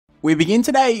We begin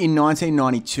today in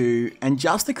 1992, and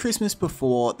just the Christmas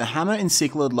before, the hammer and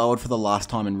sickle had lowered for the last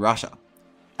time in Russia.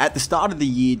 At the start of the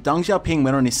year, Deng Xiaoping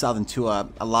went on his southern tour,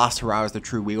 a last hurrah as the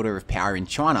true wielder of power in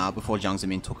China before Jiang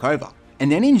Zemin took over.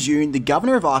 And then in June, the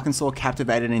governor of Arkansas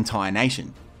captivated an entire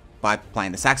nation by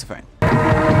playing the saxophone.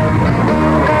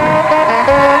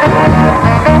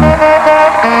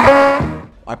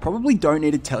 I probably don't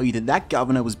need to tell you that that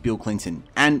governor was Bill Clinton,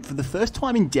 and for the first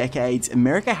time in decades,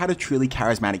 America had a truly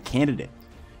charismatic candidate.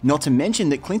 Not to mention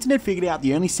that Clinton had figured out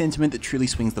the only sentiment that truly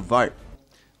swings the vote.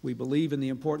 We believe in the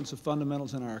importance of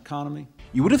fundamentals in our economy.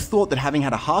 You would have thought that having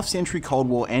had a half-century Cold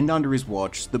War end under his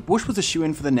watch, that Bush was a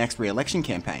shoo-in for the next re-election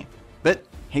campaign. But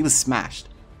he was smashed.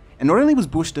 And not only was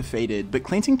Bush defeated, but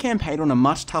Clinton campaigned on a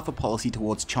much tougher policy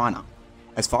towards China.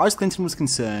 As far as Clinton was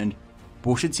concerned,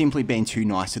 Bush had simply been too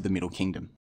nice to the Middle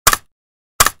Kingdom.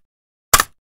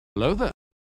 Hello there.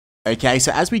 Okay,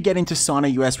 so as we get into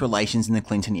Sino-US relations in the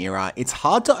Clinton era, it's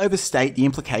hard to overstate the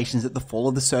implications that the fall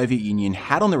of the Soviet Union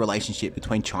had on the relationship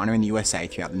between China and the USA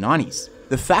throughout the 90s.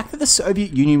 The fact that the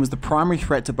Soviet Union was the primary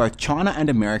threat to both China and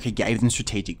America gave them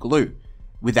strategic glue.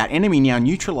 With that enemy now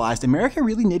neutralized, America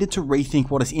really needed to rethink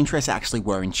what its interests actually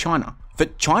were in China. For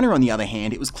China, on the other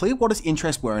hand, it was clear what its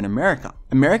interests were in America.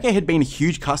 America had been a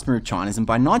huge customer of China's, and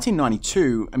by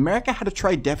 1992, America had a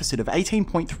trade deficit of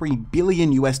 $18.3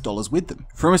 billion with them.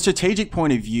 From a strategic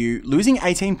point of view, losing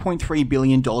 $18.3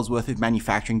 billion worth of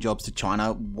manufacturing jobs to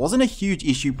China wasn't a huge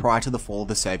issue prior to the fall of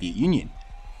the Soviet Union.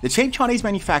 The cheap Chinese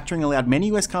manufacturing allowed many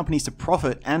US companies to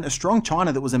profit, and a strong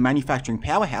China that was a manufacturing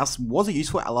powerhouse was a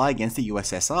useful ally against the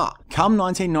USSR. Come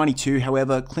 1992,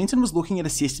 however, Clinton was looking at a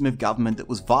system of government that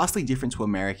was vastly different to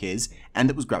America's and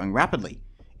that was growing rapidly.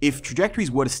 If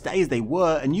trajectories were to stay as they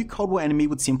were, a new Cold War enemy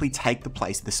would simply take the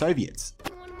place of the Soviets.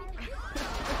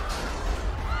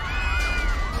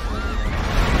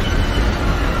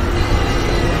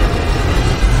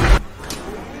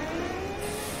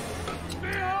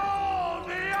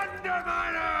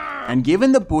 And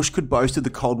given that Bush could boast of the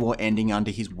Cold War ending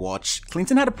under his watch,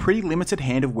 Clinton had a pretty limited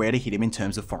hand of where to hit him in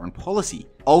terms of foreign policy.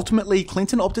 Ultimately,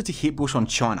 Clinton opted to hit Bush on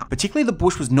China, particularly that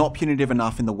Bush was not punitive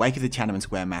enough in the wake of the Tiananmen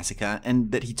Square massacre,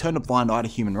 and that he turned a blind eye to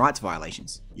human rights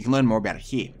violations. You can learn more about it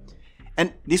here.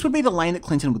 And this would be the lane that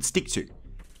Clinton would stick to.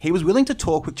 He was willing to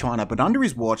talk with China, but under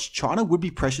his watch, China would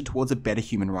be pressured towards a better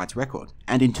human rights record.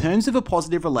 And in terms of a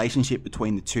positive relationship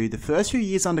between the two, the first few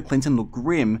years under Clinton looked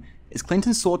grim, as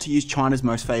Clinton sought to use China's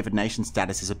Most-Favoured Nation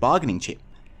status as a bargaining chip.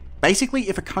 Basically,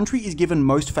 if a country is given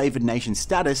Most-Favoured Nation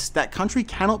status, that country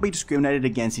cannot be discriminated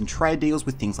against in trade deals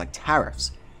with things like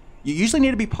tariffs. You usually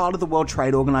need to be part of the World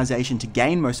Trade Organization to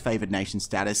gain Most-Favoured Nation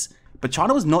status, but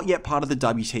China was not yet part of the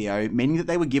WTO, meaning that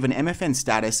they were given MFN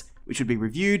status, which would be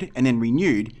reviewed and then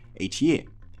renewed each year.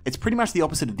 It's pretty much the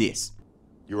opposite of this.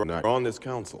 You're not on this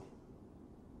council,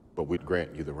 but we'd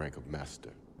grant you the rank of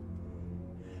master.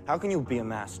 How can you be a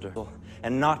master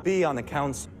and not be on the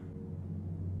council?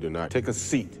 Do not take a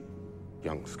seat,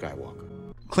 young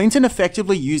Skywalker. Clinton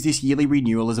effectively used this yearly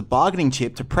renewal as a bargaining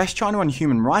chip to press China on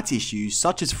human rights issues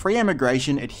such as free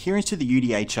immigration, adherence to the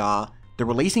UDHR, the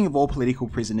releasing of all political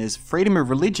prisoners, freedom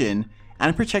of religion,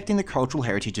 and protecting the cultural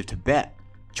heritage of Tibet.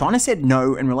 China said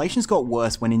no, and relations got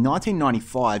worse when in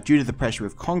 1995, due to the pressure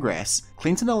of Congress,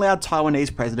 Clinton allowed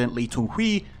Taiwanese President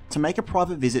Tung-Hui to make a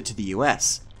private visit to the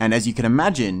US. And as you can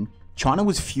imagine, China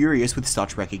was furious with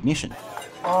such recognition.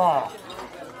 Oh,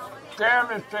 damn,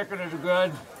 this chicken is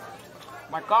good.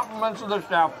 My compliments to the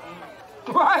chef.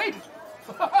 Right?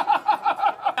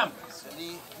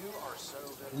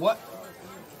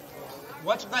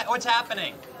 What's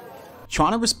happening?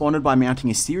 China responded by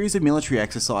mounting a series of military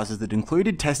exercises that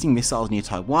included testing missiles near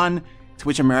Taiwan, to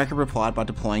which America replied by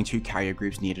deploying 2 carrier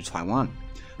groups near to Taiwan.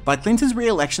 By Clinton's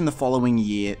re-election the following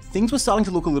year, things were starting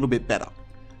to look a little bit better.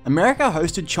 America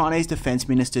hosted Chinese Defense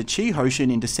Minister Chi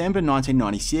Hoshin in December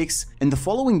 1996, and the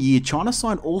following year China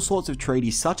signed all sorts of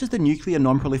treaties such as the Nuclear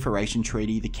Non-Proliferation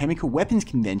Treaty, the Chemical Weapons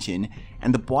Convention,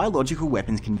 and the Biological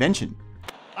Weapons Convention.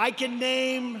 I can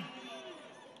name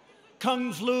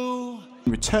Kung Flu.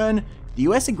 In return, the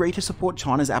US agreed to support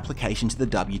China's application to the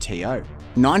WTO.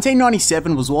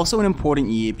 1997 was also an important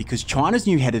year because China's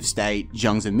new head of state,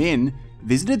 Jiang Zemin,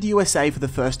 visited the USA for the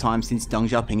first time since Deng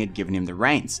Xiaoping had given him the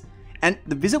reins. And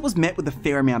the visit was met with a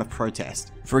fair amount of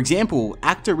protest. For example,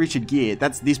 actor Richard Gere,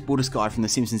 that's this Buddhist guy from the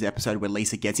Simpsons episode where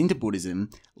Lisa gets into Buddhism,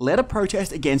 led a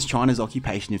protest against China's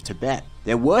occupation of Tibet.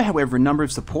 There were, however, a number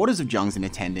of supporters of Jiang's in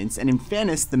attendance, and in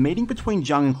fairness, the meeting between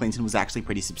Jiang and Clinton was actually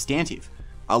pretty substantive.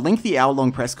 I'll link the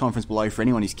hour-long press conference below for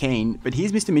anyone who's keen, but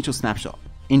here's Mr. Mitchell's snapshot.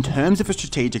 In terms of a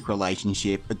strategic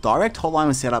relationship, a direct hotline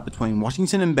was set up between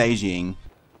Washington and Beijing,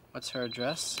 What's her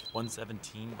address?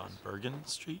 117 Von Bergen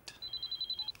Street.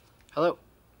 Hello.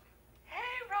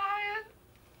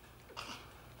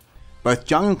 Both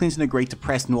Jiang and Clinton agreed to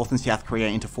press North and South Korea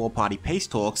into four-party peace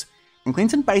talks, and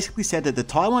Clinton basically said that the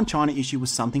Taiwan-China issue was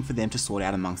something for them to sort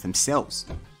out amongst themselves.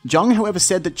 Jiang, however,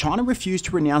 said that China refused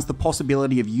to renounce the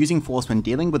possibility of using force when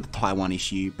dealing with the Taiwan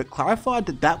issue, but clarified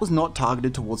that that was not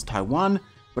targeted towards Taiwan,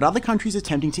 but other countries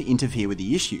attempting to interfere with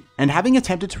the issue. And having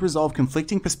attempted to resolve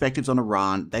conflicting perspectives on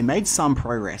Iran, they made some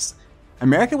progress.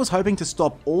 America was hoping to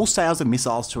stop all sales of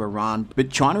missiles to Iran,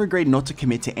 but China agreed not to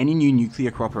commit to any new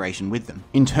nuclear cooperation with them.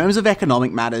 In terms of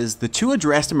economic matters, the two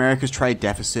addressed America's trade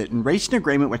deficit and reached an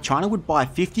agreement where China would buy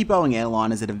 50 Boeing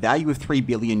airliners at a value of $3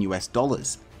 billion US.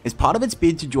 As part of its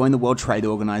bid to join the World Trade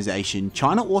Organization,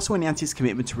 China also announced its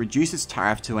commitment to reduce its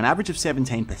tariff to an average of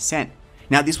 17%.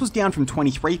 Now, this was down from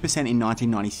 23% in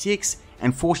 1996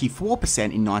 and 44%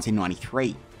 in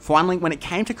 1993. Finally, when it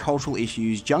came to cultural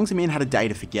issues, Jiang Zemin had a day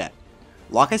to forget.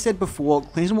 Like I said before,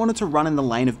 Clinton wanted to run in the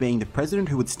lane of being the president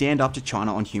who would stand up to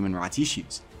China on human rights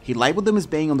issues. He labelled them as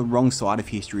being on the wrong side of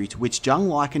history, to which Jiang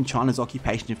likened China's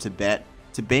occupation of Tibet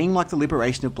to being like the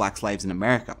liberation of black slaves in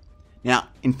America. Now,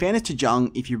 in fairness to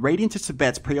Jiang, if you read into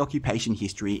Tibet's pre-occupation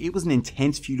history, it was an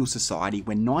intense feudal society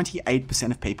where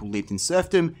 98% of people lived in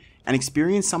serfdom and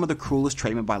experienced some of the cruelest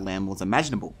treatment by landlords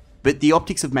imaginable. But the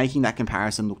optics of making that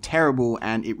comparison looked terrible,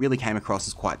 and it really came across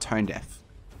as quite tone-deaf.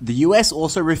 The US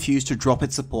also refused to drop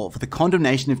its support for the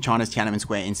condemnation of China's Tiananmen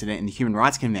Square incident in the Human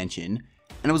Rights Convention,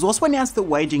 and it was also announced that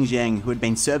Wei Jingjiang, who had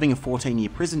been serving a 14-year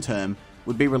prison term,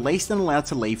 would be released and allowed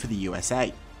to leave for the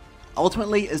USA.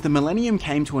 Ultimately, as the millennium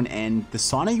came to an end, the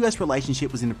Sino-US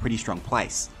relationship was in a pretty strong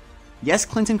place. Yes,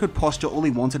 Clinton could posture all he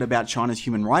wanted about China's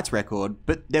human rights record,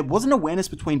 but there was an awareness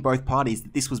between both parties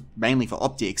that this was mainly for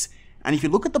optics, and if you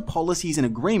look at the policies and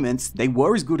agreements, they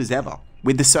were as good as ever.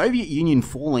 With the Soviet Union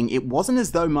falling, it wasn't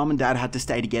as though mum and dad had to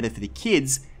stay together for the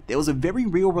kids, there was a very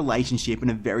real relationship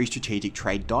and a very strategic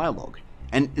trade dialogue.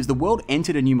 And as the world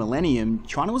entered a new millennium,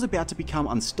 China was about to become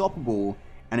unstoppable,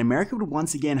 and America would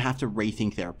once again have to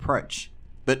rethink their approach.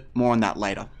 But more on that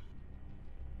later.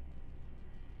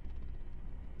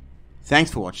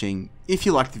 Thanks for watching. If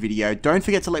you liked the video, don't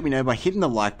forget to let me know by hitting the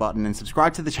like button and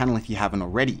subscribe to the channel if you haven't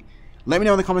already. Let me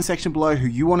know in the comment section below who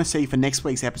you want to see for next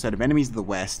week's episode of Enemies of the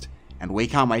West, and we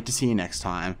can't wait to see you next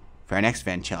time for our next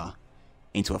venture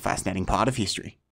into a fascinating part of history.